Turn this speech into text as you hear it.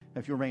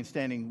If you remain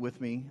standing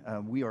with me,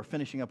 we are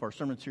finishing up our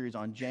sermon series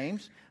on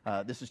James.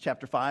 This is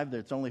chapter 5.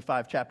 There's only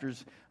 5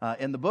 chapters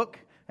in the book.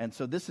 And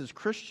so this is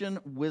Christian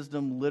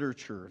wisdom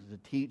literature to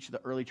teach the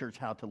early church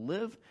how to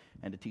live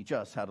and to teach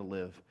us how to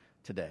live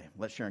today.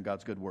 Let's share in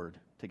God's good word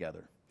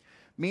together.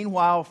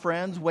 Meanwhile,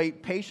 friends,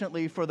 wait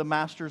patiently for the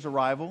master's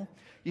arrival.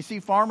 You see,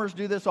 farmers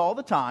do this all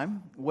the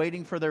time,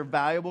 waiting for their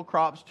valuable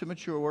crops to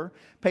mature,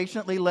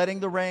 patiently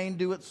letting the rain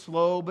do its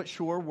slow but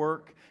sure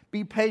work.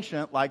 Be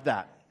patient like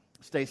that.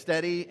 Stay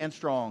steady and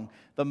strong.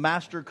 The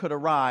master could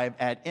arrive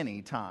at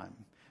any time.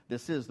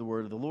 This is the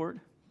word of the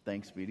Lord.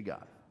 Thanks be to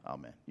God.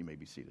 Amen. You may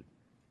be seated.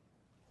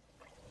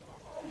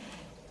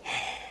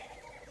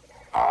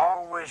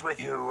 Always with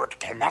you what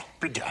cannot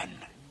be done.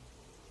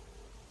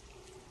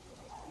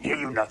 Hear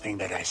you nothing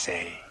that I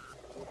say.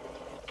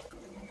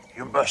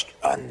 You must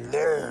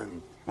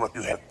unlearn what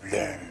you have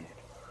learned.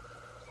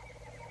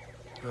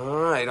 All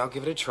right, I'll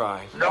give it a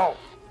try. No,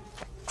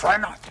 try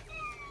not.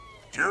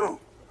 Do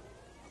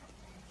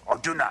or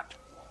do not.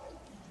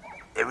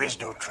 There is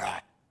no try.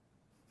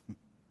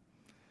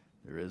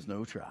 There is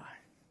no try.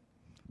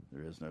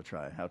 There is no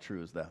try. How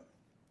true is that?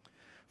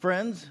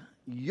 Friends,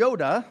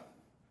 Yoda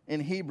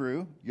in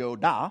Hebrew,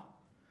 Yoda,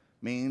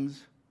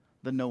 means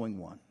the knowing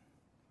one,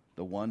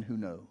 the one who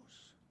knows.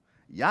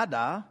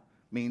 Yada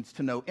means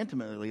to know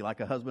intimately, like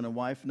a husband and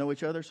wife know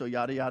each other. So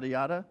yada, yada,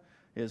 yada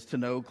is to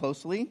know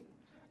closely.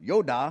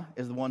 Yoda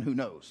is the one who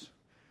knows.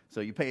 So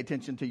you pay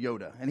attention to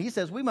Yoda. And he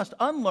says we must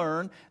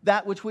unlearn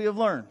that which we have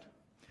learned.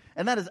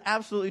 And that is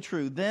absolutely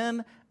true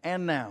then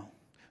and now.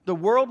 The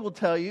world will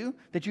tell you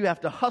that you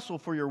have to hustle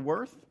for your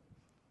worth.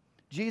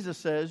 Jesus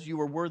says you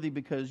are worthy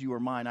because you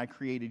are mine. I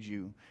created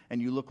you and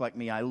you look like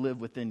me. I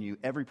live within you.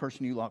 Every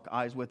person you lock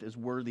eyes with is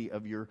worthy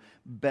of your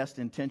best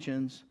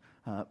intentions,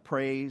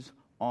 praise,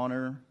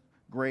 honor,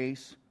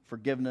 grace,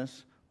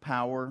 forgiveness,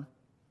 power.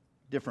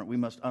 Different. We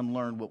must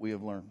unlearn what we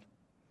have learned.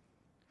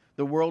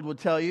 The world will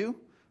tell you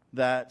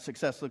that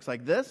success looks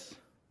like this: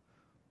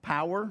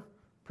 power,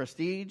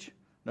 prestige,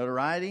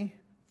 notoriety,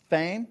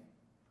 fame.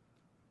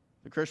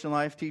 The Christian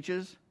life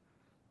teaches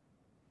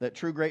that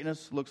true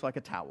greatness looks like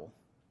a towel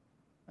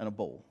and a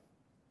bowl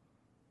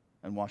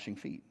and washing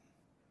feet,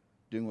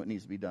 doing what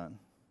needs to be done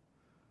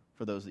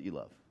for those that you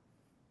love.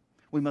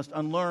 We must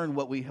unlearn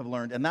what we have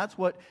learned, and that's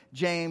what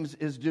James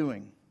is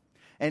doing.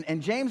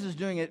 And James is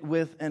doing it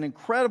with an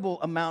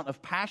incredible amount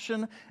of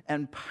passion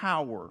and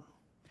power,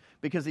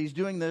 because he's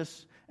doing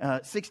this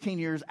 16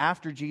 years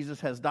after Jesus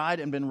has died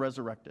and been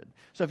resurrected.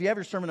 So if you have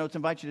your sermon notes, I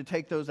invite you to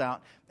take those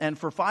out. And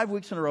for 5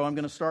 weeks in a row, I'm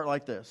going to start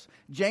like this.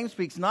 James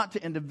speaks not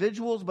to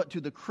individuals, but to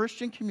the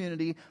Christian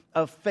community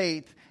of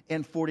faith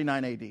in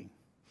 49 AD.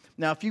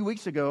 Now, a few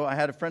weeks ago, I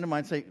had a friend of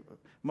mine say,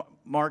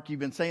 Mark, you've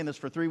been saying this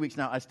for 3 weeks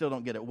now. I still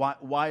don't get it.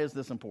 Why is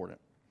this important?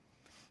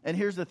 And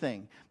here's the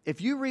thing. If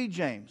you read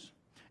James,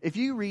 if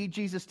you read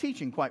Jesus'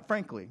 teaching, quite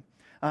frankly,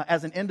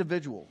 as an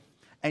individual,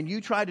 and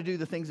you try to do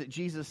the things that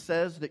Jesus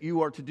says that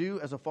you are to do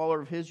as a follower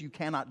of his, you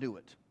cannot do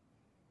it.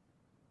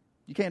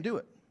 You can't do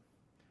it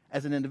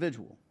as an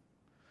individual.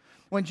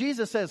 When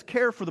Jesus says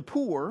care for the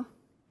poor,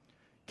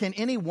 can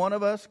any one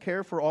of us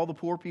care for all the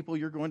poor people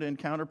you're going to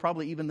encounter,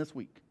 probably even this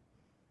week?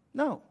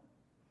 No,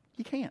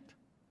 you can't.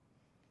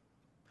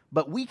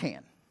 But we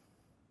can.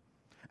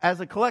 As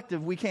a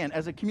collective, we can.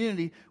 As a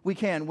community, we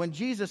can. When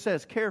Jesus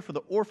says care for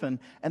the orphan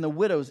and the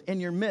widows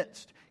in your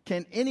midst,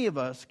 can any of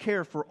us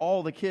care for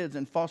all the kids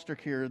in foster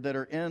care that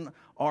are in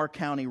our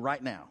county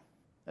right now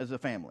as a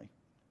family?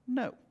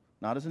 No,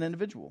 not as an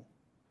individual.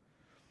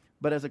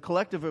 But as a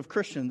collective of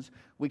Christians,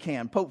 we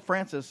can. Pope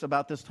Francis,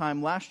 about this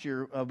time last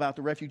year, about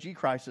the refugee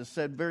crisis,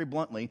 said very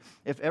bluntly,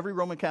 if every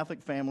Roman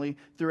Catholic family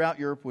throughout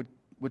Europe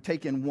would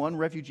take in one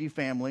refugee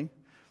family,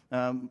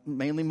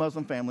 mainly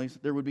Muslim families,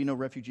 there would be no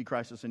refugee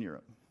crisis in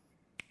Europe.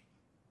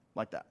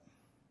 Like that.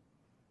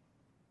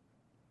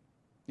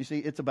 You see,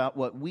 it's about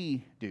what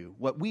we do,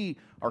 what we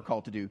are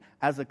called to do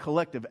as a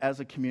collective,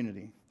 as a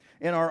community.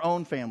 In our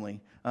own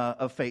family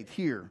of faith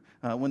here,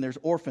 when there's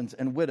orphans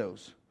and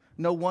widows,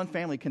 no one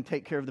family can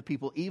take care of the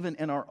people, even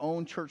in our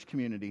own church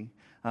community,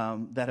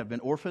 that have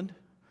been orphaned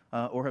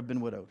or have been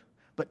widowed.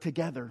 But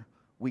together,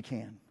 we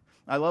can.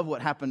 I love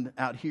what happened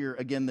out here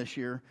again this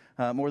year.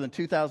 More than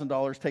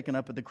 $2,000 taken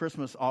up at the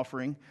Christmas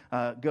offering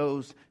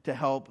goes to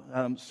help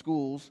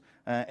schools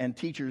and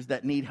teachers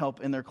that need help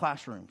in their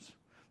classrooms.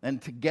 And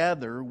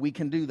together, we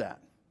can do that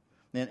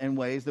in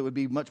ways that would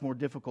be much more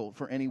difficult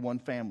for any one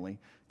family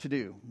to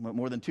do.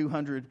 More than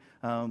 200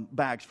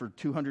 bags for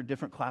 200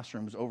 different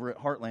classrooms over at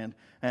Heartland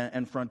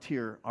and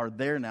Frontier are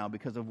there now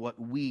because of what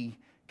we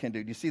can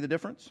do. Do you see the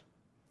difference?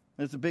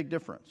 It's a big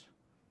difference.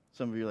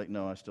 Some of you are like,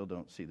 no, I still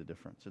don't see the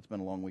difference. It's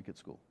been a long week at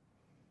school.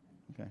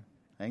 Okay,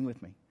 hang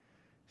with me.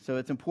 So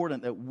it's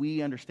important that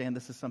we understand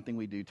this is something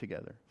we do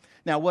together.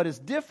 Now, what is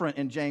different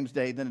in James'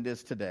 day than it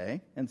is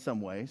today, in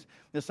some ways,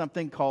 is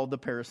something called the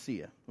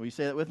parousia. Will you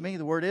say that with me?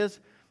 The word is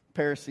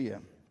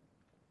parousia.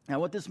 Now,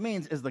 what this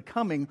means is the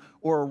coming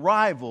or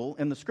arrival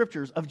in the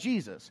Scriptures of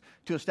Jesus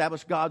to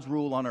establish God's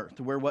rule on earth,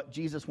 to where what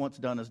Jesus wants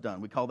done is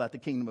done. We call that the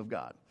kingdom of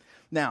God.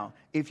 Now,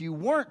 if you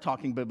weren't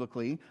talking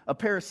biblically, a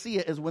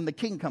parousia is when the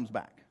king comes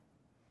back,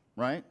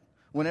 right?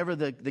 Whenever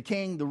the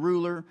king, the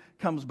ruler,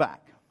 comes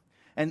back.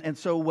 And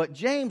so what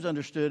James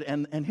understood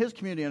and his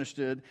community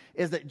understood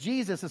is that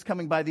Jesus is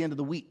coming by the end of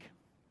the week.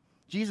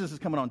 Jesus is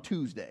coming on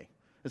Tuesday,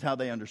 is how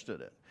they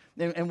understood it,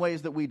 in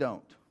ways that we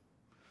don't.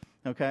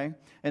 Okay?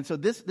 And so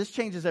this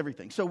changes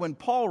everything. So when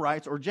Paul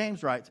writes or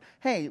James writes,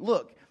 hey,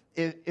 look,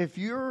 if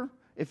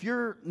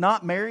you're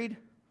not married,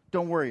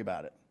 don't worry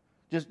about it.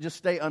 Just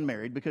stay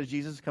unmarried because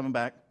Jesus is coming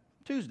back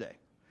Tuesday.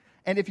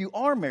 And if you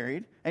are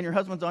married and your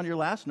husband's on your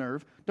last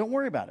nerve, don't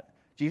worry about it.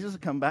 Jesus is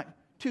coming back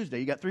Tuesday.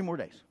 You got 3 more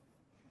days.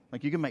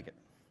 Like, you can make it.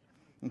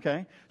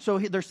 Okay? So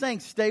they're saying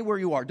stay where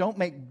you are. Don't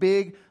make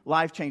big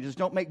life changes.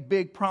 Don't make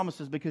big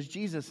promises because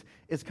Jesus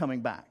is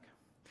coming back.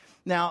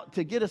 Now,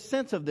 to get a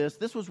sense of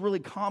this was really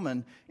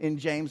common in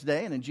James'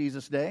 day and in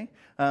Jesus' day.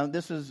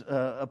 This is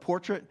a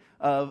portrait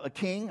of a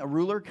king, a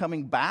ruler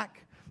coming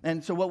back.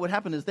 And so what would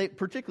happen is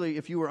particularly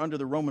if you were under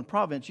the Roman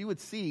province, you would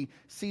see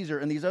Caesar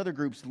and these other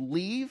groups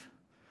leave,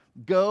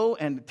 go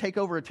and take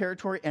over a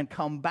territory and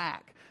come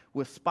back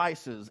with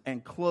spices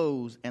and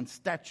clothes and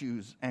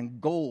statues and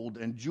gold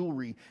and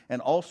jewelry and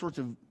all sorts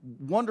of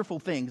wonderful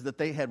things that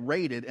they had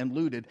raided and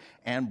looted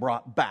and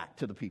brought back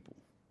to the people.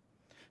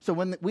 So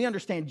when we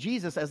understand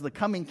Jesus as the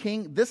coming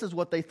king, this is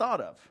what they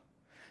thought of.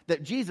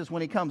 That Jesus,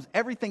 when he comes,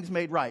 everything's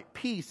made right.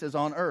 Peace is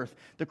on earth.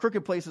 The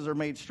crooked places are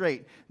made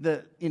straight.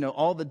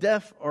 All the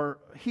deaf are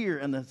here,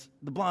 and the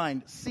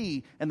blind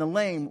see, and the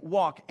lame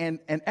walk. And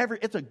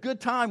it's a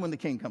good time when the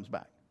king comes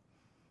back.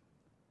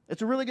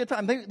 It's a really good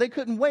time. They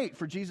couldn't wait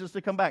for Jesus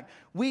to come back.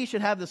 We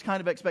should have this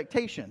kind of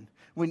expectation.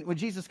 When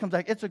Jesus comes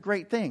back, it's a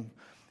great thing.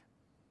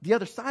 The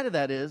other side of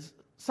that is,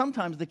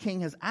 sometimes the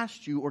king has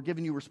asked you or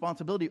given you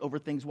responsibility over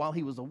things while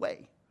he was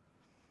away.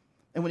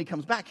 And when he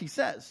comes back, he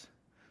says,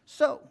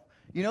 so,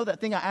 you know that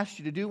thing I asked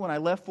you to do when I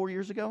left 4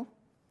 years ago?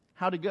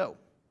 How'd it go?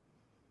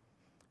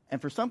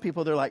 And for some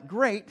people, they're like,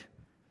 great,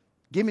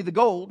 give me the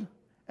gold.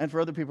 And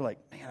for other people, like,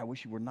 man, I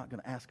wish you were not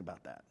going to ask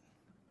about that.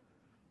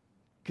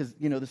 Because,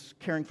 this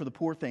caring for the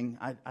poor thing,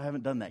 I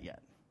haven't done that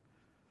yet.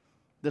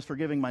 This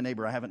forgiving my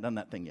neighbor, I haven't done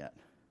that thing yet.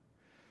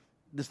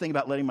 This thing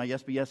about letting my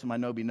yes be yes and my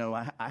no be no,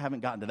 I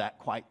haven't gotten to that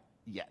quite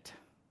yet.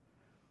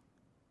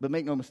 But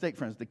make no mistake,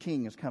 friends, the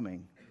king is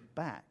coming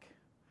back.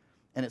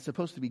 And it's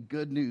supposed to be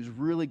good news,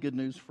 really good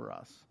news for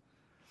us.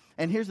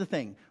 And here's the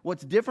thing.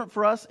 What's different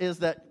for us is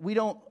that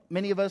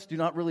many of us do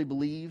not really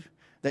believe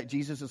that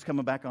Jesus is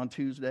coming back on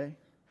Tuesday.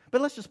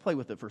 But let's just play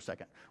with it for a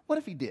second. What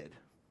if he did?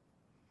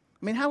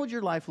 I mean, how would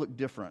your life look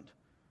different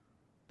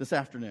this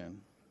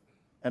afternoon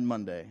and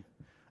Monday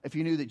if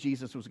you knew that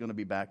Jesus was going to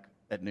be back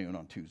at noon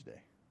on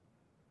Tuesday?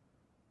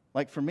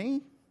 Like for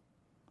me,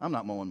 I'm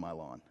not mowing my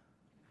lawn.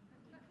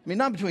 I mean,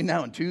 not between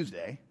now and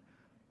Tuesday.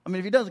 I mean,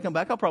 if he doesn't come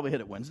back, I'll probably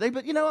hit it Wednesday.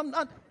 But I'm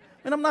not.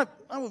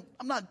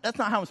 That's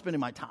not how I'm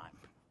spending my time,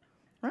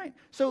 right?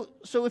 So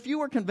if you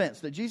were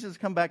convinced that Jesus has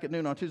come back at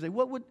noon on Tuesday,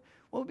 what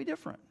would be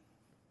different?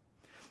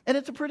 And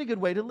it's a pretty good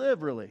way to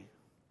live, really,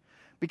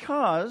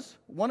 because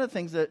one of the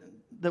things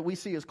that we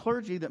see as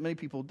clergy that many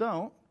people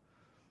don't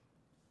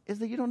is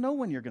that you don't know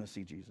when you're going to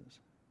see Jesus.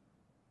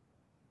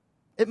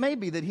 It may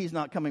be that he's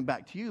not coming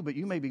back to you, but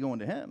you may be going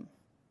to him.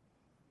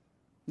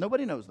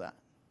 Nobody knows that.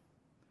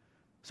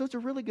 So it's a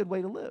really good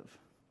way to live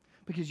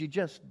because you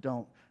just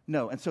don't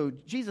know. And so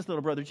Jesus'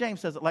 little brother James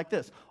says it like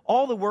this.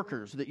 All the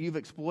workers that you've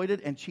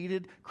exploited and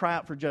cheated cry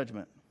out for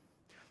judgment.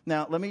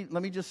 Now, let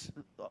me just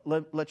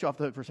let you off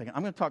the hook for a second.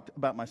 I'm going to talk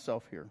about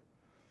myself here.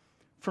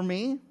 For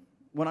me,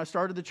 when I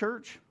started the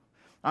church,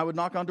 I would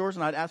knock on doors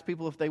and I'd ask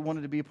people if they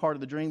wanted to be a part of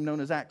the dream known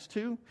as Acts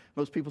 2.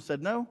 Most people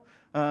said no.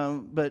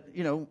 But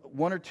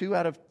 1 or 2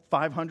 out of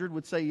 500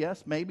 would say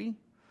yes, maybe.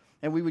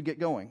 And we would get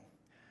going.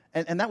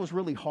 And that was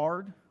really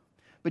hard.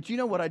 But you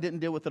know what I didn't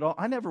deal with at all?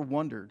 I never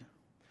wondered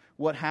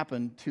what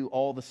happened to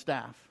all the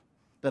staff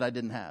that I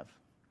didn't have.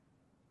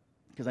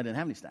 Because I didn't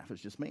have any staff. It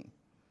was just me.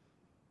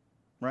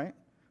 Right?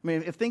 I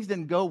mean, if things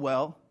didn't go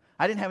well,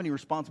 I didn't have any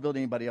responsibility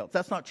to anybody else.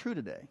 That's not true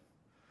today.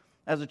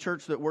 As a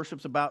church that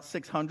worships about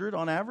 600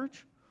 on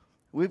average,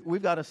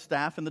 we've got a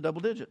staff in the double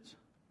digits.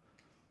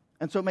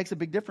 And so it makes a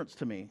big difference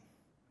to me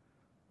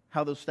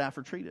how those staff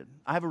are treated.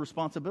 I have a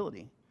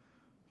responsibility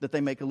that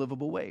they make a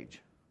livable wage.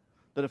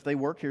 That if they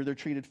work here, they're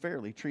treated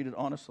fairly, treated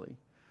honestly,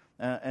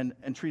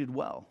 and treated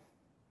well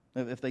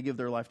if they give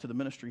their life to the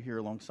ministry here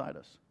alongside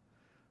us.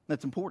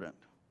 That's important.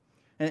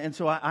 And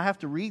so I have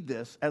to read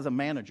this as a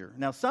manager.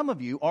 Now, some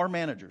of you are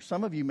managers.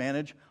 Some of you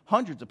manage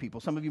hundreds of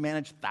people. Some of you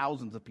manage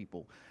thousands of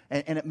people.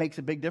 And it makes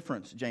a big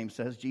difference, James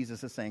says.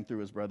 Jesus is saying through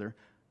his brother,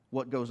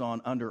 what goes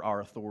on under our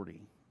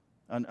authority.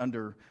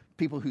 Under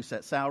people who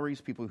set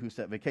salaries, people who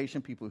set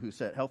vacation, people who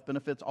set health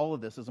benefits. All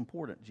of this is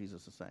important,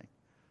 Jesus is saying.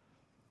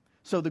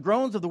 So the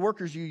groans of the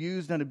workers you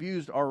used and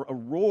abused are a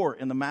roar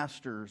in the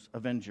master's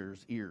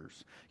avenger's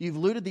ears. You've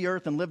looted the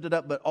earth and lived it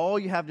up, but all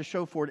you have to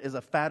show for it is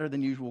a fatter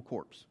than usual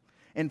corpse.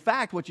 In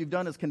fact, what you've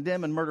done is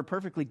condemn and murder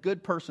perfectly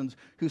good persons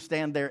who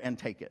stand there and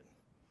take it.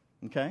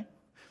 Okay?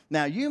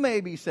 Now, you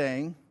may be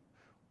saying,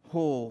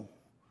 oh,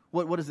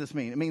 What does this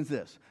mean? It means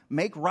this.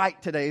 Make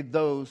right today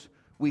those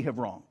we have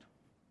wronged.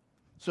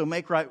 So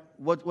make right,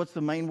 what's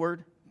the main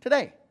word?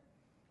 Today.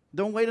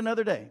 Don't wait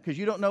another day, because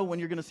you don't know when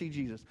you're going to see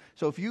Jesus.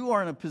 So if you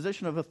are in a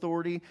position of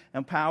authority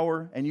and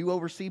power and you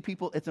oversee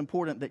people, it's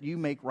important that you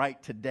make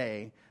right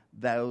today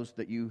those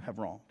that you have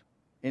wronged.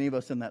 Any of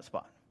us in that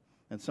spot.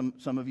 And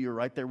some of you are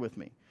right there with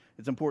me.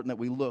 It's important that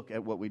we look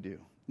at what we do.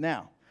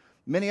 Now,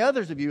 many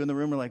others of you in the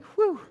room are like,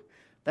 whew,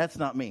 that's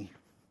not me,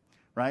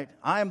 right?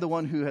 I am the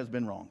one who has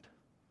been wronged.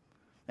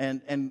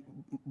 And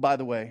by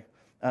the way,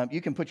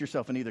 you can put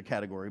yourself in either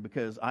category,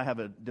 because I have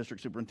a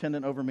district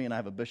superintendent over me and I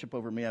have a bishop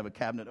over me. I have a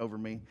cabinet over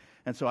me.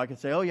 And so I can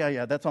say, oh,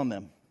 yeah, that's on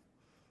them.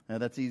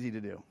 That's easy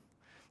to do.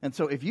 And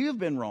so if you've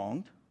been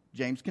wronged,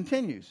 James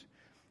continues.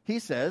 He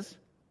says,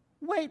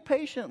 wait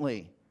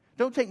patiently.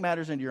 Don't take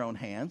matters into your own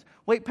hands.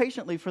 Wait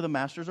patiently for the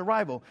master's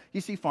arrival.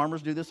 You see,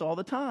 farmers do this all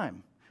the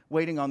time,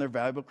 waiting on their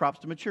valuable crops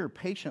to mature,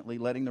 patiently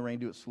letting the rain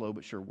do its slow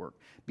but sure work.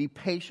 Be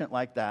patient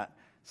like that,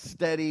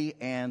 steady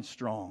and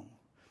strong.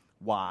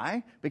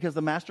 Why? Because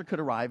the master could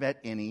arrive at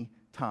any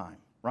time,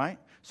 right?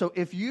 So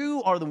if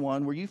you are the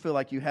one where you feel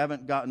like you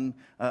haven't gotten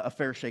a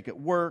fair shake at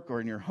work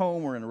or in your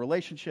home or in a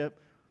relationship,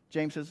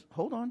 James says,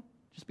 hold on,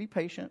 just be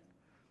patient,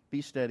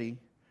 be steady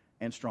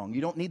and strong.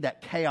 You don't need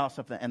that chaos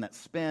and that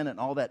spin and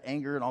all that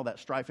anger and all that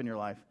strife in your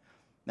life.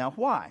 Now,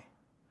 why?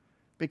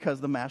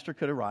 Because the master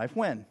could arrive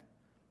when?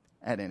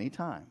 At any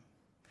time.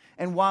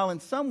 And while in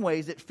some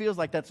ways it feels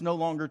like that's no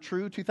longer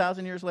true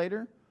 2,000 years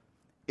later,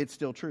 it's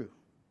still true.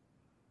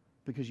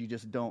 Because you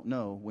just don't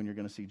know when you're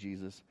going to see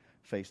Jesus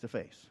face to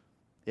face.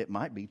 It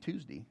might be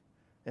Tuesday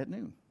at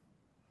noon.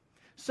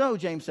 So,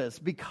 James says,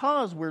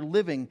 because we're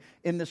living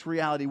in this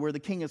reality where the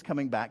king is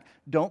coming back,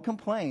 don't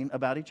complain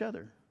about each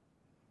other.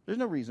 There's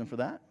no reason for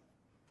that.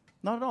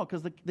 Not at all,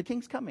 because the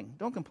king's coming.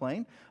 Don't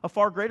complain. A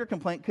far greater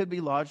complaint could be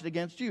lodged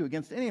against you,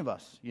 against any of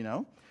us, you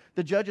know.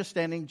 The judge is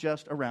standing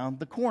just around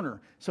the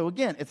corner. So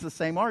again, it's the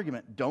same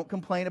argument. Don't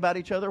complain about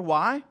each other.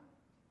 Why?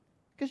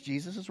 Because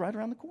Jesus is right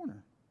around the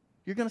corner.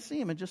 You're going to see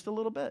him in just a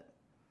little bit.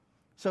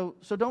 So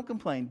don't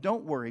complain.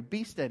 Don't worry.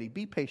 Be steady.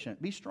 Be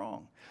patient. Be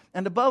strong.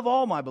 And above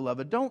all, my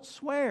beloved, don't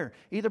swear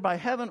either by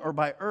heaven or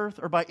by earth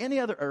or by any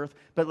other earth,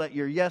 but let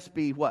your yes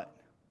be what?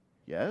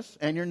 Yes.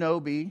 And your no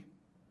be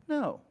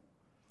no.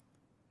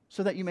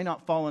 So that you may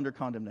not fall under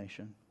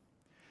condemnation.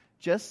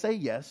 Just say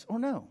yes or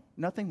no.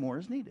 Nothing more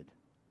is needed.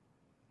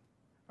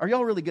 Are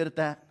y'all really good at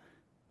that?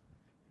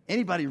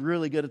 Anybody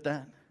really good at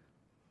that?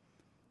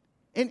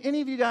 And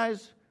any of you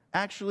guys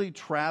actually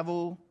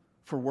travel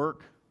for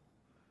work?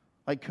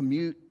 Like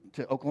commute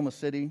to Oklahoma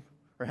City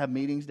or have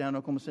meetings down in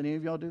Oklahoma City? Any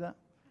of y'all do that?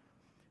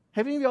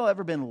 Have any of y'all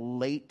ever been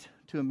late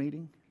to a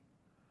meeting?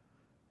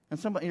 And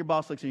somebody, your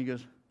boss looks at you and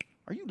goes,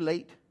 are you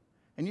late?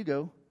 And you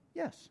go,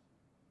 yes.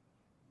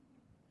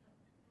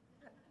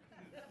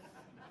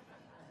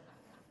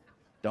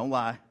 Don't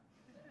lie.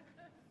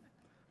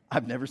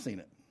 I've never seen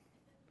it.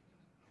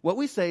 What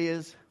we say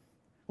is,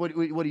 what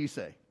do you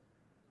say?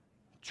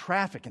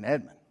 Traffic in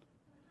Edmond.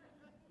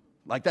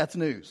 Like that's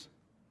news.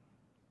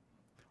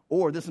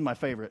 Or, this is my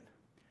favorite,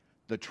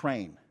 the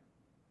train.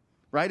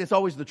 Right? It's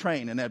always the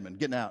train in Edmond,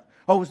 getting out.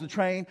 Oh, it was the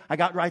train. I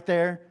got right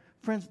there.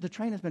 Friends, the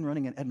train has been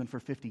running in Edmond for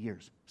 50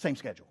 years. Same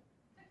schedule.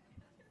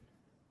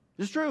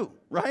 It's true,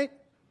 right?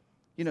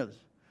 You know this.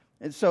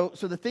 And so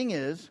the thing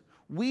is,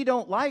 we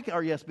don't like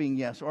our yes being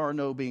yes or our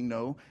no being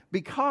no,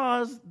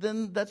 because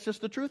then that's just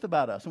the truth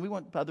about us. And we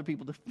want other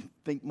people to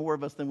think more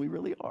of us than we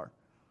really are.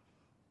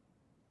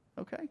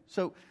 Okay?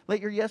 So let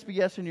your yes be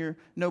yes and your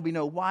no be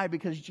no. Why?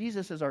 Because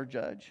Jesus is our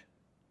judge.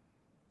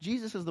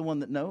 Jesus is the one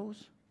that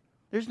knows.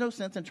 There's no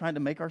sense in trying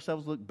to make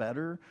ourselves look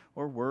better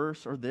or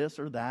worse or this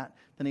or that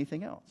than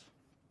anything else.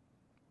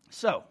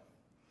 So,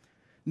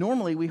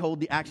 normally we hold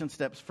the action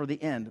steps for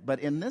the end. But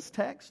in this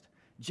text,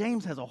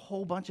 James has a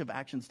whole bunch of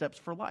action steps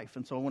for life.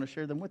 And so I want to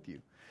share them with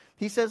you.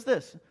 He says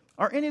this,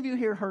 are any of you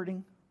here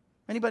hurting?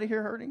 Anybody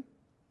here hurting?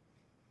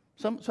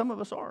 Some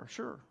of us are,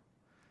 sure.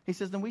 He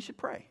says, then we should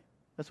pray.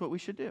 That's what we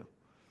should do.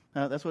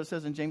 That's what it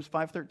says in James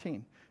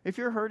 5:13. If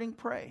you're hurting,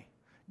 pray.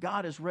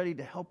 God is ready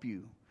to help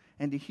you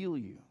and to heal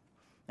you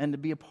and to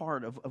be a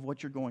part of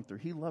what you're going through.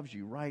 He loves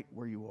you right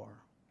where you are.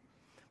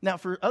 Now,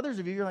 for others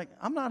of you, you're like,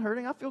 I'm not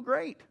hurting. I feel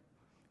great.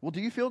 Well,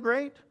 do you feel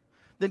great?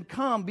 Then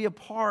come be a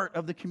part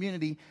of the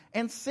community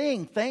and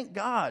sing. Thank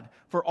God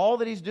for all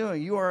that he's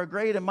doing. You are a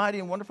great and mighty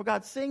and wonderful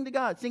God. Sing to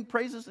God. Sing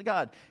praises to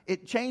God.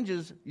 It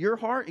changes your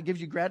heart. It gives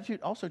you gratitude.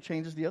 It also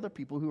changes the other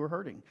people who are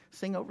hurting.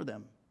 Sing over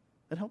them.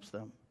 It helps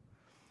them.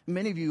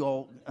 Many of you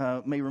all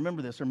may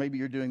remember this, or maybe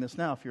you're doing this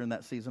now if you're in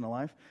that season of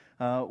life,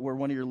 where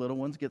one of your little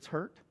ones gets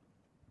hurt.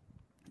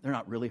 They're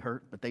not really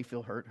hurt, but they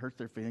feel hurt. Hurts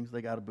their feelings.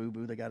 They got a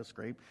boo-boo. They got a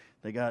scrape.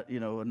 They got,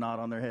 a knot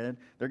on their head.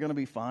 They're going to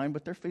be fine,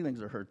 but their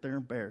feelings are hurt. They're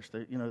embarrassed.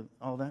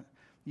 All that.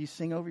 You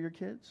sing over your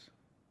kids.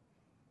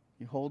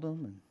 You hold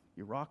them, and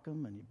you rock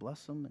them, and you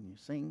bless them, and you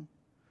sing.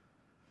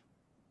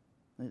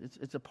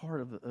 It's a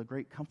part of a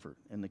great comfort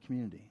in the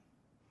community.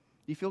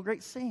 You feel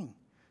great? Sing.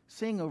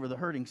 Sing over the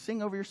hurting.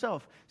 Sing over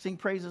yourself. Sing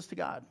praises to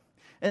God.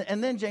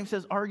 And then James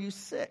says, are you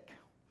sick?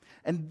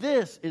 And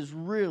this is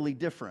really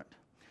different.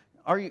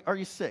 Are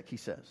you sick, he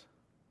says.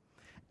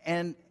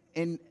 And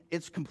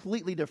it's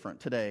completely different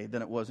today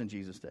than it was in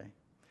Jesus' day.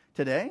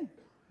 Today,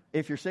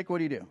 if you're sick, what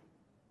do?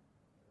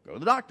 Go to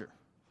the doctor.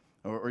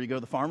 Or you go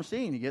to the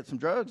pharmacy and you get some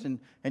drugs and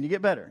you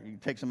get better. You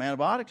take some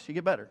antibiotics, you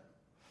get better.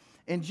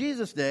 In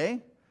Jesus' day,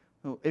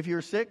 if you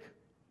were sick,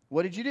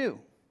 what did you do?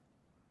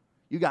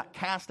 You got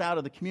cast out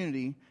of the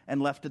community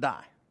and left to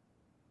die.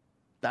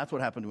 That's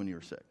what happened when you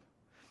were sick.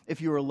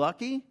 If you were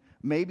lucky,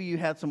 maybe you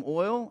had some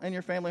oil in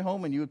your family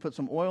home and you would put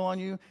some oil on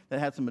you that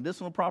had some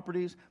medicinal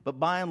properties. But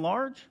by and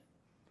large,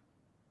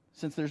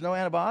 since there's no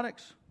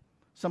antibiotics,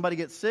 somebody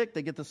gets sick,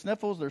 they get the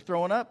sniffles, they're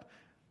throwing up.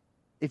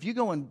 If you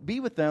go and be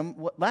with them,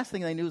 last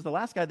thing they knew is the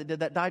last guy that did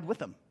that died with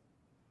them.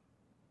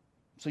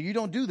 So you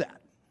don't do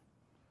that.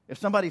 If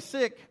somebody's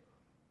sick,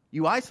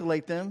 you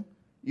isolate them,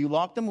 you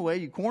lock them away,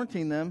 you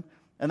quarantine them,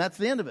 and that's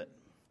the end of it.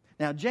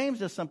 Now, James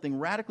does something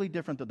radically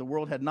different that the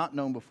world had not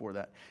known before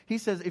that. He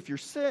says, if you're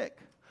sick,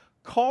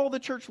 call the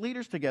church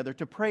leaders together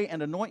to pray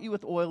and anoint you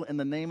with oil in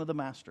the name of the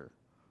Master.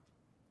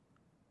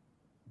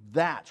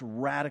 That's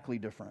radically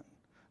different.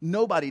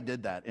 Nobody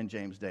did that in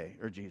James' day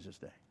or Jesus'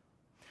 day.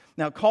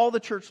 Now, call the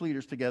church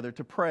leaders together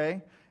to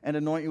pray and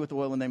anoint you with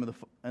oil in the name of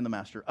the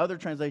Master. Other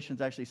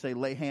translations actually say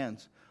lay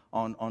hands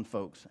on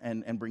folks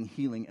and bring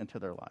healing into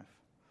their life.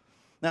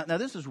 Now,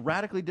 this is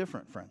radically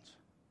different, friends,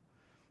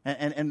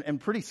 and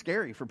pretty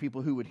scary for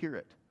people who would hear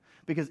it,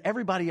 because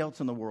everybody else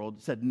in the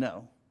world said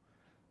no,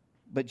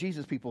 but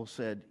Jesus' people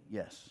said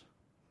yes.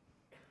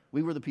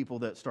 We were the people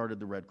that started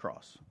the Red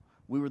Cross.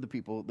 We were the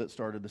people that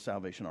started the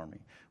Salvation Army.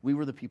 We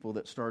were the people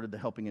that started the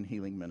helping and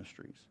healing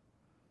ministries.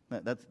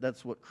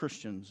 That's what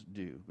Christians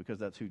do, because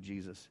that's who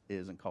Jesus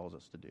is and calls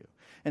us to do.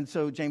 And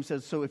so James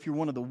says, so if you're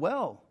one of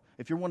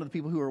the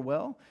people who are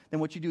well, then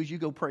what you do is you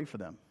go pray for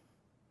them.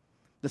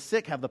 The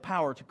sick have the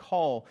power to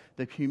call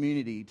the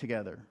community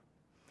together.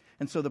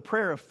 And so the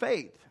prayer of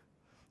faith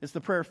is the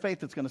prayer of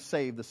faith that's going to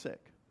save the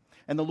sick.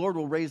 And the Lord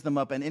will raise them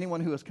up, and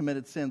anyone who has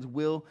committed sins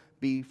will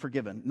be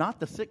forgiven. Not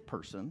the sick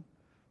person,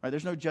 right?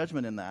 There's no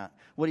judgment in that.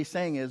 What he's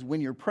saying is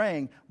when you're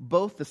praying,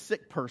 both the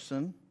sick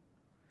person,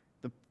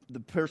 the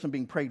person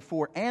being prayed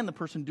for, and the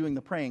person doing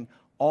the praying,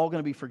 all going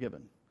to be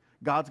forgiven.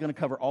 God's going to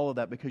cover all of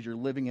that because you're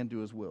living into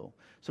his will.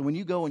 So when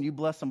you go and you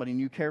bless somebody and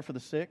you care for the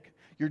sick,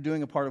 you're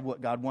doing a part of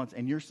what God wants,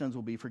 and your sins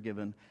will be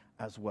forgiven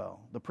as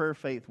well. The prayer of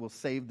faith will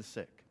save the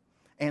sick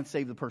and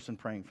save the person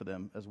praying for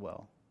them as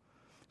well.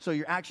 So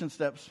your action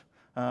steps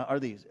are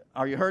these.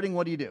 Are you hurting?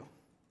 What do you do?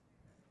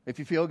 If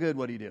you feel good,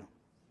 what do you do?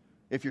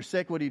 If you're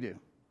sick, what do you do?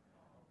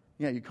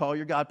 Yeah, you call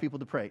your God people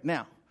to pray.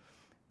 Now,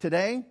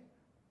 today,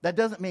 that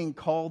doesn't mean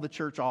call the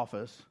church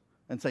office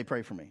and say,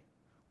 pray for me.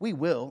 We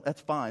will.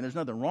 That's fine. There's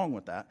nothing wrong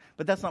with that.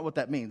 But that's not what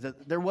that means.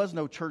 There was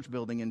no church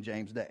building in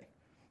James' day.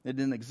 It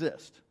didn't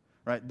exist,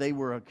 right? They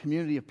were a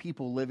community of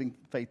people living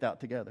faith out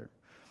together.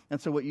 And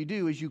so what you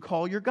do is you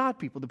call your God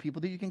people, the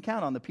people that you can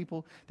count on, the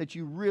people that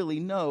you really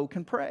know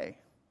can pray.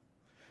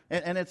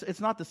 And it's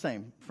not the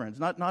same, friends.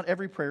 Not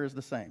every prayer is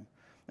the same.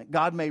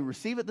 God may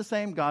receive it the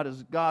same. God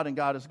is God and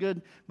God is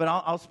good. But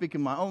I'll speak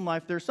in my own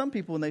life. There are some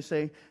people when they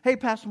say, hey,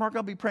 Pastor Mark,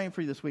 I'll be praying for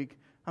you this week.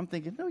 I'm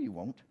thinking, no, you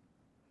won't.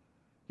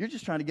 You're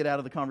just trying to get out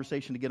of the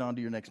conversation to get on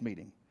to your next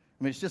meeting.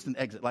 I mean, it's just an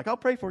exit. Like, I'll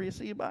pray for you.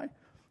 See you, bye.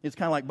 It's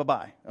kind of like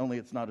bye-bye, only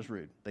it's not as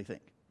rude, they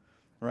think.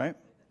 Right?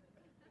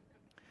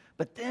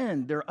 But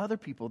then there are other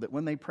people that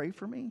when they pray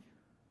for me,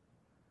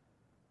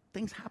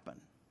 things happen.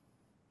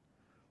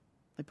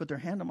 They put their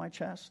hand on my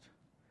chest,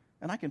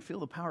 and I can feel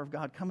the power of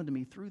God coming to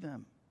me through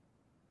them.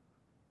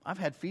 I've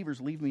had fevers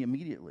leave me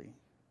immediately,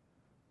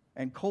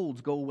 and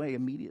colds go away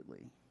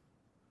immediately,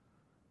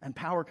 and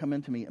power come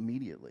into me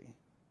immediately.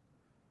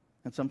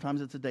 And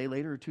sometimes it's a day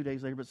later or 2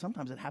 days later, but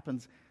sometimes it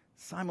happens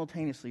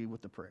simultaneously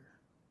with the prayer.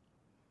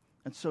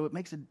 And so it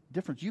makes a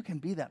difference. You can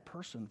be that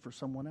person for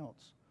someone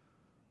else.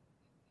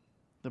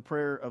 The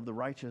prayer of the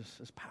righteous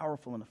is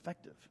powerful and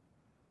effective,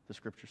 the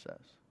Scripture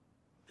says.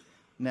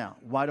 Now,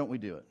 why don't we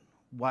do it?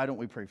 Why don't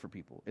we pray for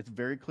people? It's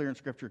very clear in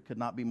Scripture. It could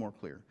not be more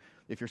clear.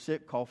 If you're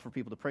sick, call for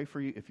people to pray for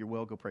you. If you're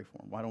well, go pray for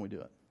them. Why don't we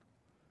do it?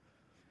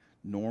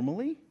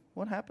 Normally,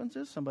 what happens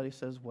is somebody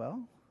says,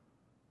 well,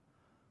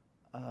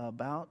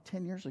 about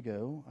 10 years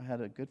ago, I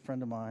had a good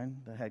friend of mine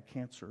that had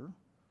cancer,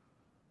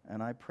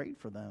 and I prayed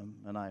for them,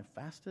 and I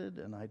fasted,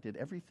 and I did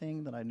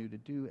everything that I knew to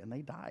do, and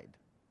they died.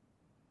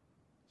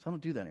 So I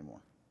don't do that anymore.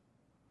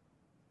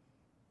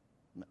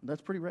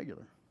 That's pretty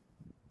regular.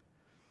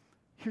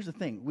 Here's the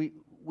thing.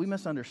 We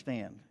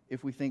misunderstand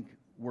if we think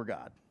we're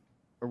God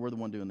or we're the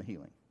one doing the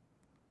healing.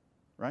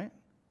 Right?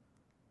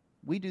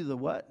 We do the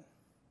what?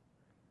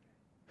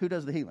 Who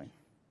does the healing?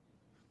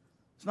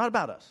 It's not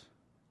about us.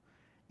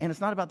 And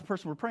it's not about the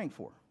person we're praying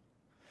for.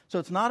 So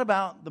it's not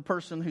about the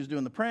person who's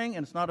doing the praying,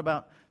 and it's not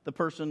about the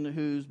person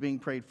who's being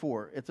prayed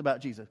for. It's about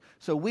Jesus.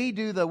 So we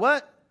do the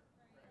what?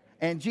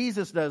 And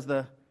Jesus does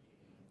the...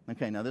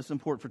 Okay, now this is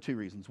important for two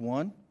reasons.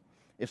 One,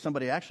 if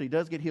somebody actually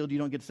does get healed, you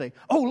don't get to say,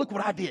 oh, look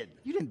what I did.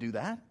 You didn't do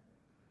that.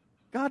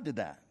 God did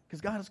that,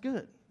 because God is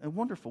good and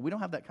wonderful. We don't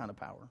have that kind of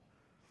power.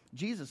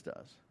 Jesus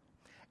does.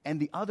 And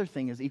the other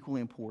thing is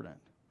equally important.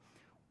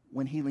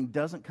 When healing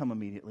doesn't come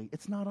immediately,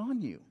 it's not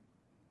on you.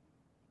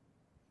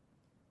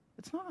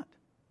 It's not.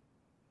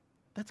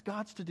 That's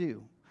God's to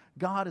do.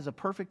 God is a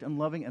perfect and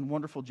loving and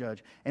wonderful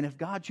judge. And if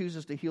God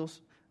chooses to heal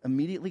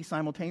immediately,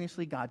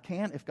 simultaneously, God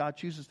can. If God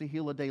chooses to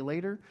heal a day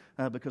later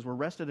because we're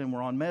rested and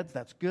we're on meds,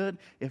 that's good.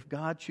 If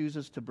God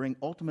chooses to bring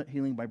ultimate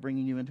healing by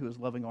bringing you into his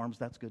loving arms,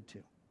 that's good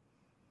too.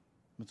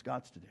 It's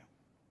God's to do.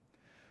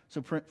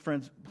 So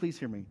friends, please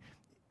hear me.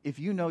 If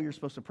you know you're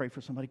supposed to pray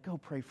for somebody, go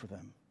pray for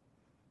them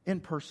in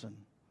person.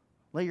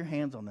 Lay your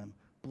hands on them.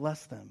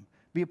 Bless them.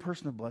 Be a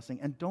person of blessing,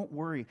 and don't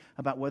worry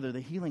about whether the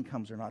healing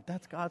comes or not.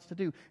 That's God's to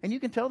do. And you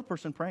can tell the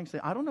person praying, say,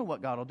 I don't know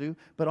what God will do,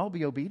 but I'll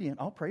be obedient.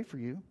 I'll pray for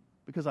you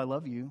because I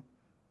love you,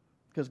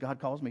 because God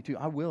calls me to.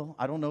 I will.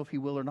 I don't know if he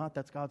will or not.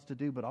 That's God's to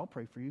do, but I'll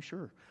pray for you,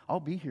 sure. I'll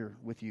be here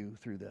with you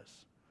through this.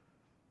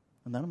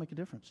 And that'll make a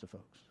difference to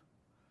folks.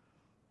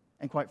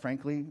 And quite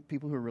frankly,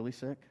 people who are really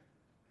sick,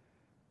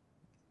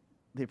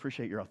 they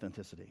appreciate your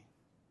authenticity.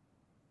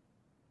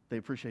 They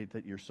appreciate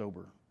that you're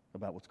sober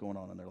about what's going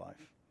on in their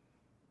life.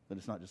 That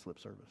it's not just lip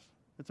service.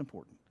 It's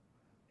important.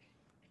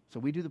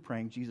 So we do the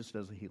praying, Jesus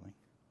does the healing.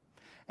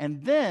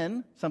 And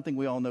then, something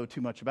we all know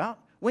too much about,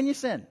 when you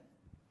sin.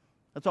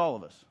 That's all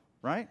of us,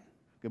 right?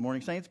 Good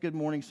morning, saints. Good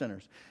morning,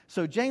 sinners.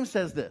 So James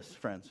says this,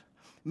 friends.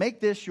 Make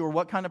this your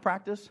what kind of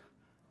practice?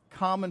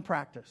 Common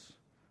practice.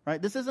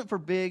 Right? This isn't for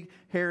big,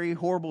 hairy,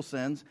 horrible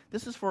sins.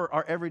 This is for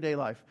our everyday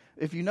life.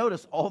 If you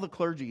notice, all the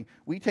clergy,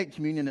 we take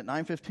communion at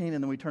 9:15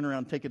 and then we turn around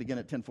and take it again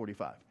at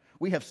 10:45.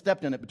 We have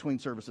stepped in it between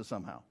services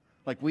somehow.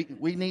 Like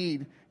we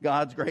need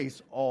God's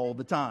grace all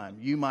the time.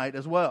 You might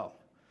as well.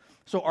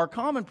 So our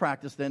common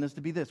practice then is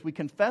to be this. We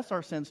confess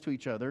our sins to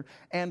each other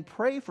and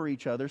pray for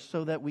each other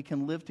so that we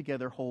can live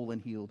together whole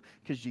and healed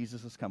because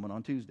Jesus is coming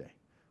on Tuesday.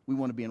 We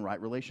want to be in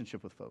right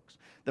relationship with folks.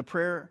 The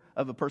prayer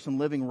of a person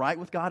living right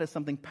with God is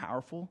something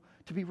powerful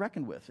to be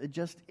reckoned with. It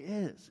just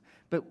is.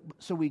 But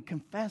so we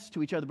confess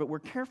to each other, but we're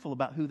careful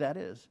about who that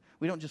is.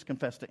 We don't just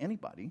confess to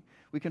anybody.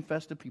 We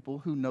confess to people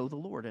who know the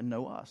Lord and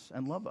know us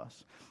and love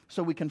us.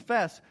 So we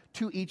confess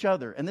to each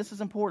other. And this is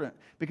important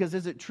because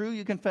is it true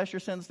you confess your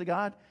sins to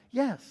God?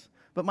 Yes.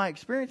 But my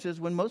experience is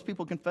when most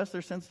people confess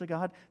their sins to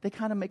God, they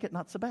kind of make it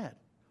not so bad.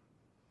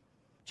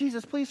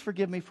 Jesus, please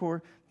forgive me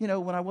for, when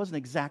I wasn't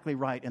exactly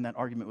right in that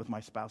argument with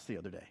my spouse the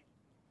other day.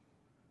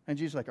 And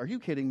Jesus is like, are you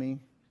kidding me?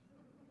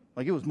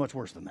 Like, it was much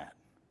worse than that.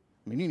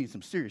 I mean, you need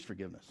some serious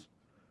forgiveness.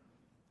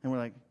 And we're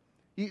like,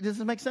 does this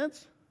make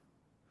sense?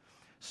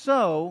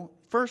 So,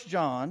 1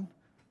 John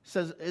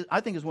says, I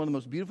think is one of the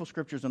most beautiful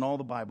scriptures in all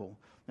the Bible.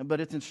 But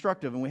it's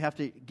instructive, and we have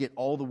to get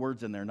all the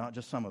words in there, not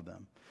just some of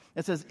them.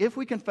 It says, if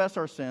we confess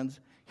our sins,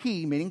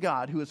 he, meaning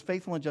God, who is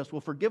faithful and just,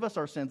 will forgive us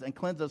our sins and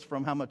cleanse us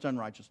from how much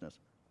unrighteousness?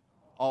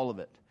 All of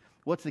it.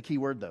 What's the key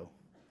word, though?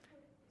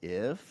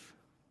 If,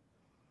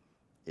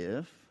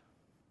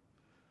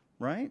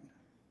 right?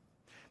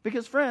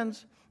 Because,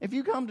 friends, if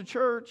you come to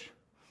church,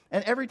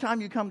 and every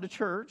time you come to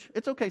church,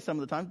 it's okay some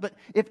of the times, but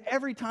if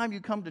every time you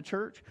come to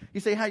church, you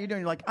say, how you doing?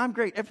 You're like, I'm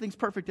great. Everything's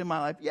perfect in my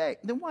life. Yay.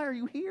 Then why are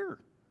you here?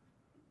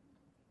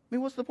 I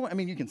mean, what's the point? I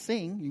mean, you can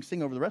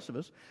sing over the rest of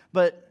us,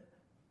 but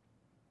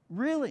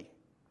really,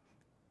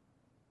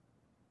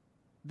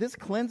 this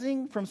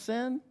cleansing from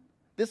sin,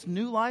 this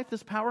new life,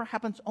 this power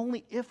happens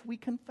only if we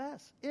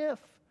confess. If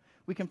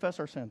we confess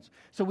our sins.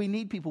 So we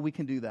need people we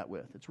can do that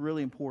with. It's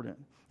really important.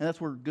 And that's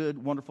where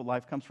good, wonderful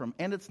life comes from.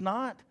 And it's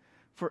not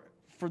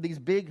for these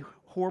big,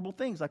 horrible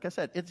things. Like I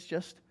said, it's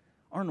just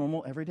our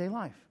normal, everyday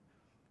life.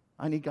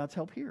 I need God's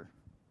help here.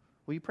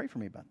 Will you pray for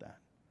me about that?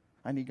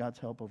 I need God's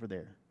help over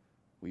there.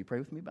 Will you pray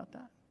with me about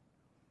that?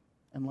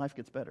 And life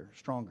gets better,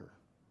 stronger,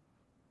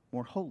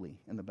 more holy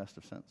in the best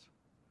of sense.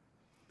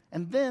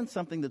 And then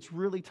something that's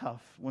really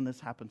tough when this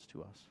happens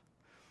to us.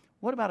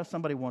 What about if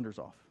somebody wanders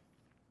off?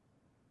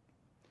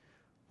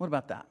 What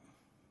about that?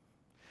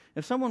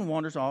 If someone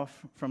wanders off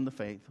from the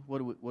faith, what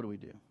do we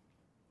do?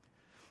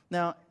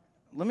 Now,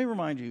 let me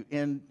remind you,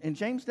 in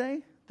James'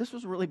 day, this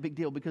was a really big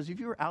deal because if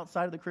you were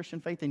outside of the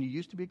Christian faith and you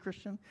used to be a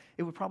Christian,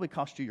 it would probably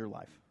cost you your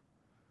life.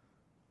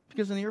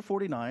 Because in the year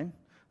 49,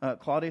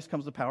 Claudius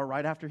comes to power.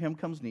 Right after him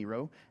comes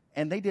Nero.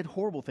 And they did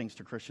horrible things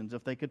to Christians.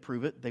 If they could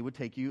prove it, they would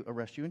take you,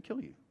 arrest you, and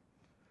kill you.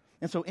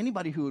 And so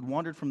anybody who had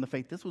wandered from the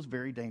faith, this was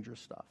very dangerous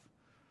stuff.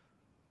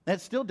 And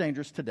it's still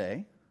dangerous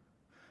today.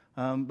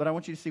 But I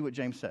want you to see what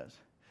James says.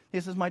 He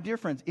says, my dear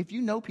friends, if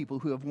you know people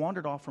who have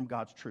wandered off from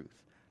God's truth,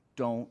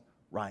 don't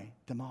write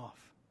them off.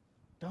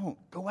 Don't.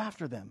 Go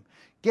after them.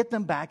 Get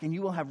them back, and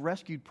you will have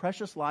rescued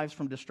precious lives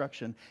from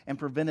destruction and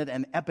prevented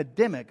an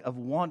epidemic of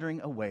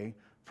wandering away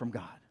from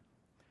God.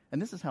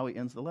 And this is how he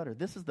ends the letter.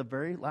 This is the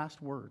very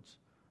last words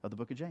of the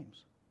book of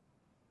James.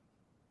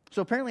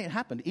 So apparently it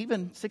happened.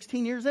 Even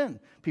 16 years in,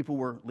 people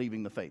were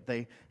leaving the faith.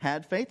 They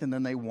had faith, and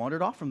then they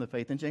wandered off from the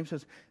faith. And James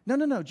says,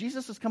 no,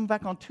 Jesus is coming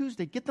back on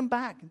Tuesday. Get them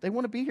back. They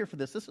want to be here for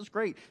this. This is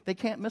great. They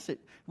can't miss it.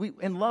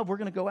 In love, we're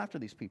going to go after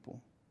these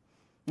people.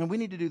 And we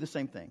need to do the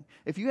same thing.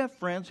 If you have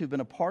friends who've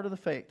been a part of the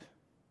faith,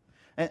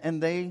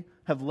 And they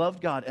have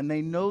loved God, and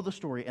they know the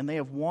story, and they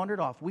have wandered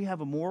off. We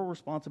have a moral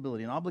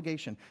responsibility, an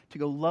obligation to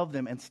go love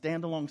them and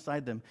stand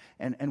alongside them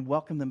and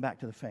welcome them back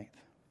to the faith.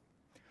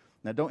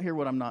 Now, don't hear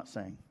what I'm not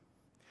saying.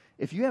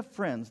 If you have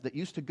friends that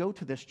used to go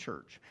to this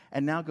church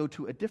and now go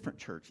to a different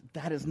church,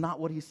 that is not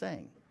what he's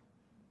saying.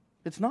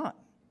 It's not.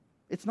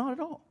 It's not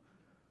at all.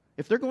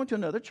 If they're going to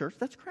another church,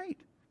 that's great,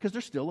 because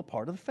they're still a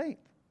part of the faith.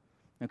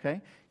 Okay?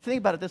 Think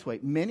about it this way.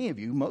 Many of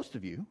you, most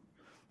of you,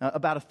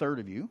 about a third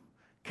of you,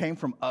 came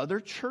from other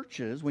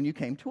churches when you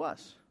came to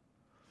us.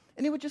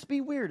 And it would just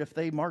be weird if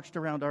they marched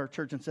around our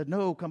church and said,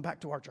 no, come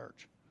back to our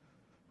church.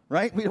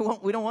 Right? We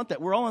don't want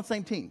that. We're all on the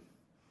same team.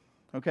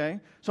 Okay?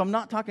 So I'm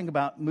not talking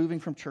about moving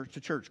from church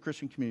to church,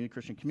 Christian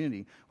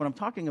community. What I'm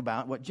talking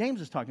about, what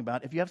James is talking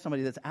about, if you have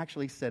somebody that's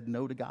actually said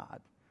no to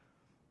God,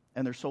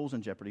 and their soul's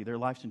in jeopardy, their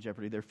life's in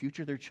jeopardy, their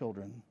future, their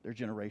children, their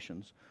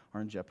generations are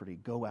in jeopardy,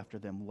 go after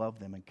them, love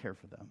them, and care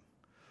for them.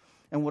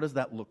 And what does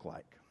that look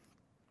like?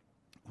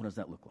 What does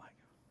that look like?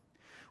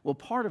 Well,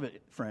 part of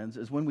it, friends,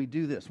 is when we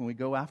do this, when we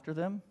go after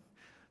them,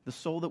 the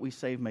soul that we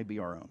save may be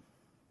our own.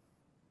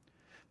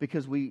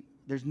 Because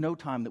there's no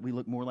time that we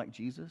look more like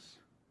Jesus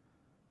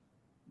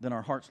than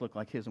our hearts look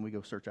like his and we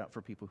go search out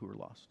for people who are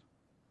lost.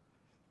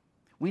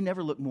 We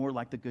never look more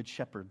like the good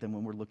shepherd than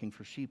when we're looking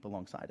for sheep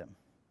alongside him.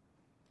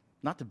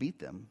 Not to beat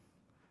them,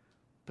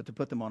 but to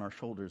put them on our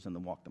shoulders and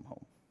then walk them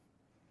home.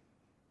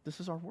 This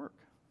is our work.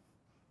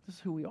 This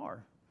is who we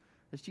are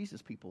as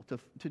Jesus people,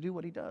 to do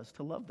what he does,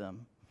 to love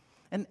them.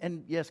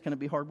 And yes, can it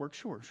be hard work?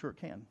 Sure it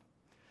can.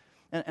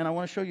 And I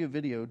want to show you a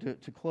video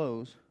to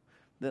close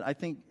that I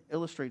think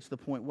illustrates the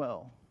point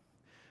well.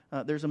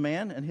 There's a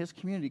man, and his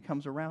community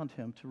comes around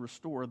him to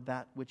restore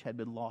that which had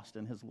been lost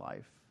in his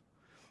life.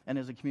 And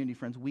as a community,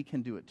 friends, we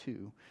can do it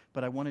too.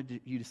 But I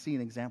wanted you to see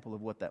an example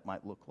of what that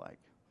might look like.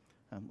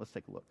 Let's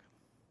take a look.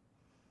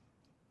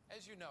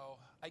 As you know,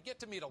 I get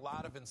to meet a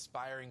lot of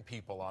inspiring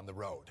people on the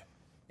road,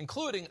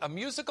 including a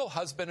musical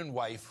husband and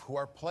wife who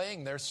are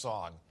playing their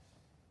song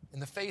in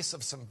the face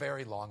of some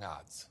very long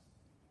odds.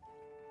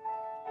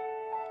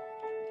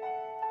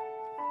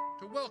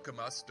 To welcome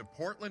us to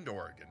Portland,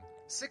 Oregon,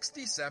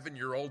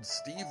 67-year-old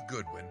Steve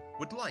Goodwin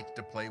would like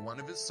to play one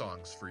of his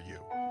songs for you.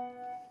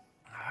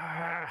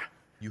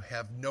 You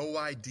have no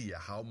idea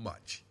how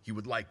much he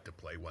would like to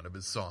play one of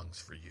his songs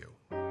for you.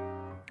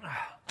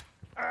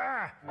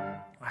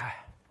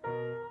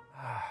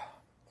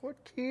 What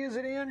key is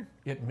it in?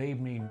 It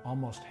made me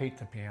almost hate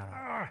the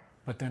piano.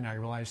 But then I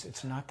realized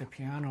it's not the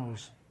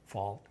piano's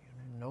fault.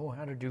 You know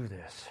how to do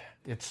this.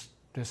 It's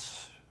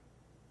this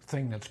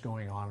thing that's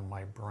going on in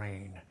my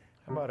brain.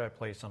 How about I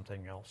play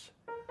something else?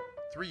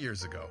 3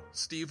 years ago,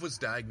 Steve was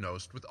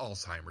diagnosed with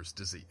Alzheimer's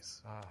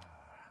disease.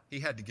 He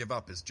had to give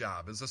up his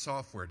job as a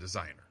software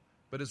designer.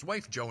 But his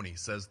wife, Joni,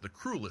 says the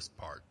cruelest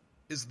part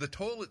is the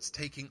toll it's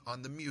taking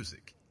on the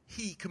music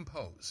he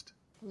composed.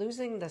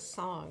 Losing the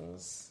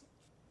songs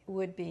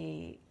would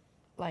be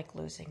like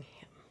losing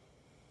him.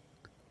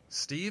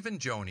 Steve and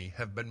Joni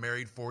have been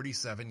married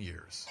 47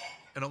 years.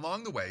 And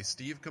along the way,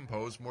 Steve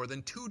composed more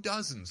than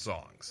 24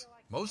 songs,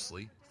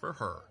 mostly for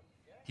her.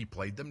 He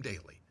played them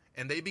daily,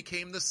 and they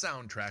became the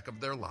soundtrack of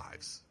their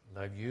lives.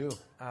 Love you.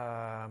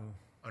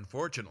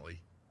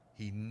 Unfortunately,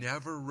 he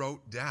never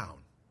wrote down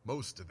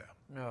most of them.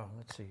 No,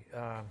 let's see.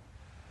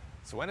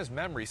 So when his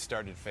memory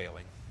started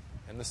failing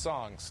and the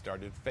songs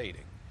started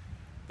fading,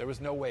 there was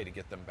no way to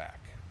get them back.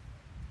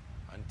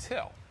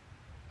 Until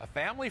a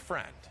family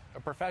friend, a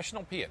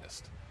professional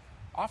pianist,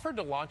 offered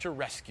to launch a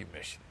rescue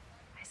mission.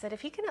 I said,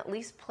 if he can at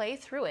least play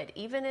through it,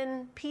 even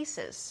in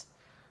pieces,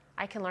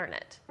 I can learn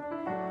it.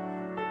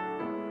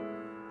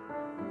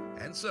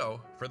 And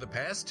so, for the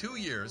past 2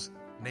 years,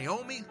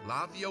 Naomi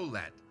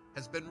LaViolette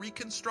has been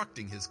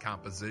reconstructing his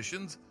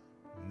compositions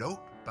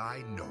note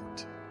by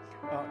note.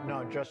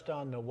 No, just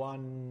on the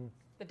one...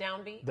 The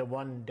downbeat? The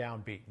one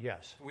downbeat,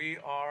 yes. We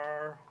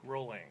are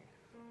rolling.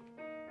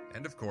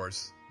 And of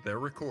course, they're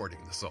recording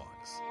the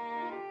songs.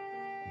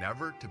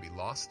 Never to be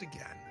lost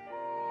again.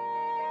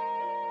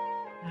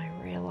 I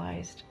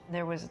realized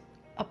there was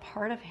a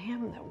part of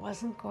him that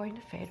wasn't going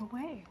to fade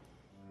away.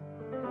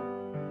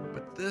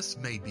 But this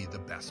may be the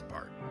best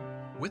part.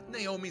 With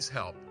Naomi's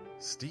help,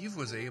 Steve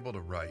was able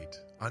to write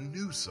a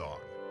new song.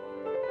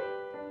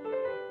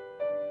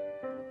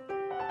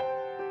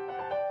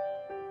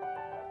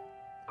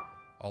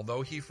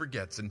 Although he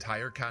forgets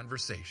entire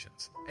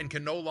conversations and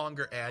can no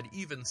longer add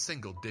even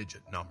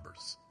single-digit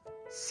numbers,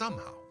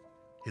 somehow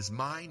his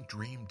mind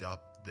dreamed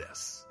up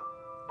this.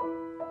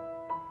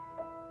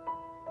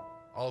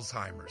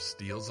 Alzheimer's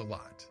steals a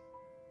lot,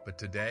 but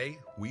today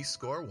we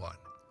score one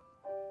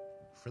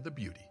for the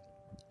beauty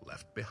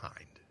left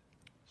behind.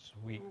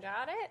 Sweet.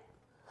 Got it?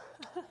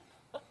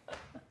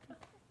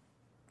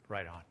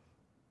 Right on.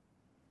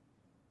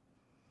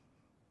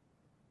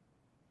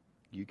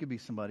 You could be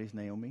somebody's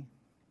Naomi.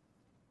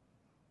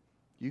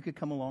 You could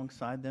come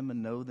alongside them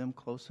and know them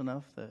close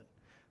enough that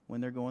when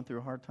they're going through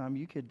a hard time,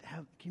 can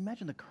you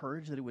imagine the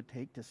courage that it would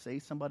take to say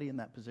somebody in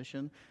that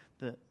position,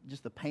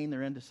 just the pain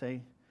they're in, to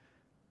say,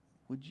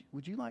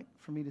 would you like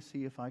for me to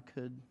see if I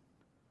could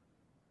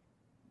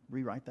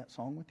rewrite that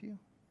song with you?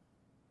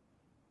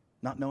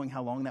 Not knowing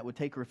how long that would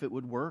take or if it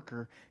would work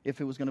or if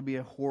it was going to be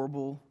a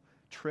horrible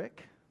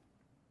trick.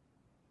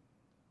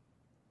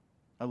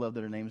 I love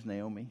that her name's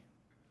Naomi.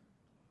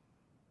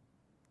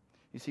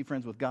 You see,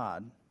 friends, with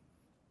God,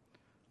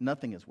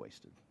 nothing is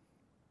wasted.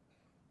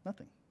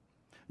 Nothing.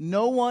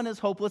 No one is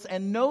hopeless,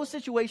 and no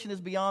situation is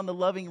beyond the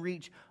loving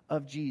reach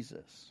of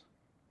Jesus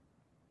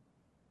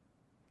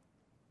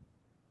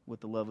with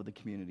the love of the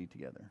community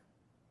together.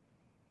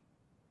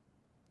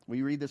 Will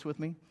you read this with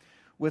me?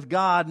 With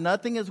God,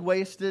 nothing is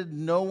wasted,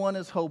 no one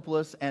is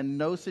hopeless, and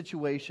no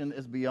situation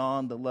is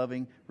beyond the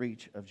loving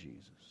reach of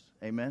Jesus.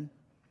 Amen?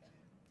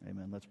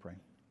 Amen. Let's pray.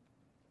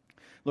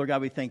 Lord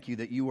God, we thank you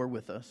that you are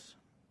with us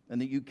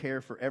and that you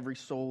care for every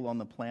soul on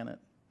the planet.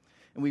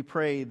 And we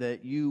pray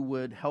that you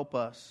would help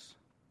us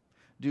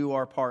do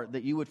our part,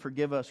 that you would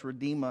forgive us,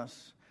 redeem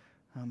us,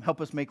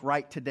 help us make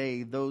right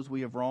today those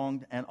we have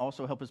wronged, and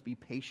also help us be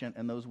patient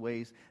in those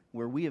ways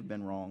where we have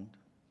been wronged.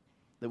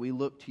 That we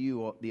look to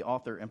you, the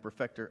author and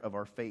perfecter of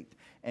our faith.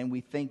 And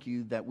we thank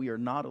you that we are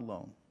not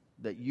alone,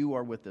 that you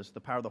are with us.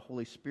 The power of the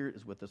Holy Spirit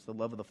is with us. The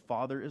love of the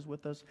Father is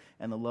with us.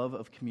 And the love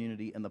of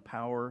community and the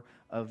power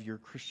of your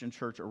Christian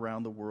church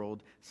around the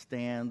world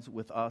stands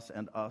with us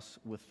and us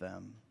with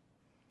them.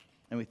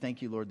 And we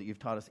thank you, Lord, that you've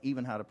taught us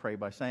even how to pray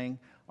by saying,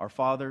 Our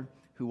Father,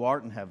 who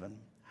art in heaven,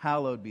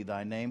 hallowed be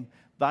thy name.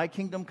 Thy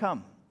kingdom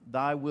come,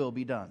 thy will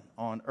be done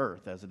on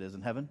earth as it is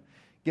in heaven.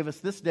 Give us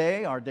this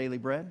day our daily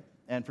bread.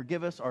 And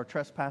forgive us our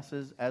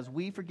trespasses as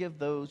we forgive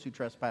those who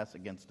trespass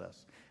against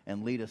us.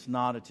 And lead us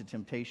not into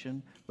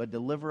temptation, but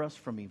deliver us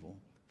from evil.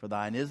 For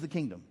thine is the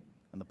kingdom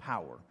and the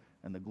power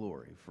and the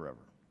glory forever.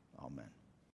 Amen.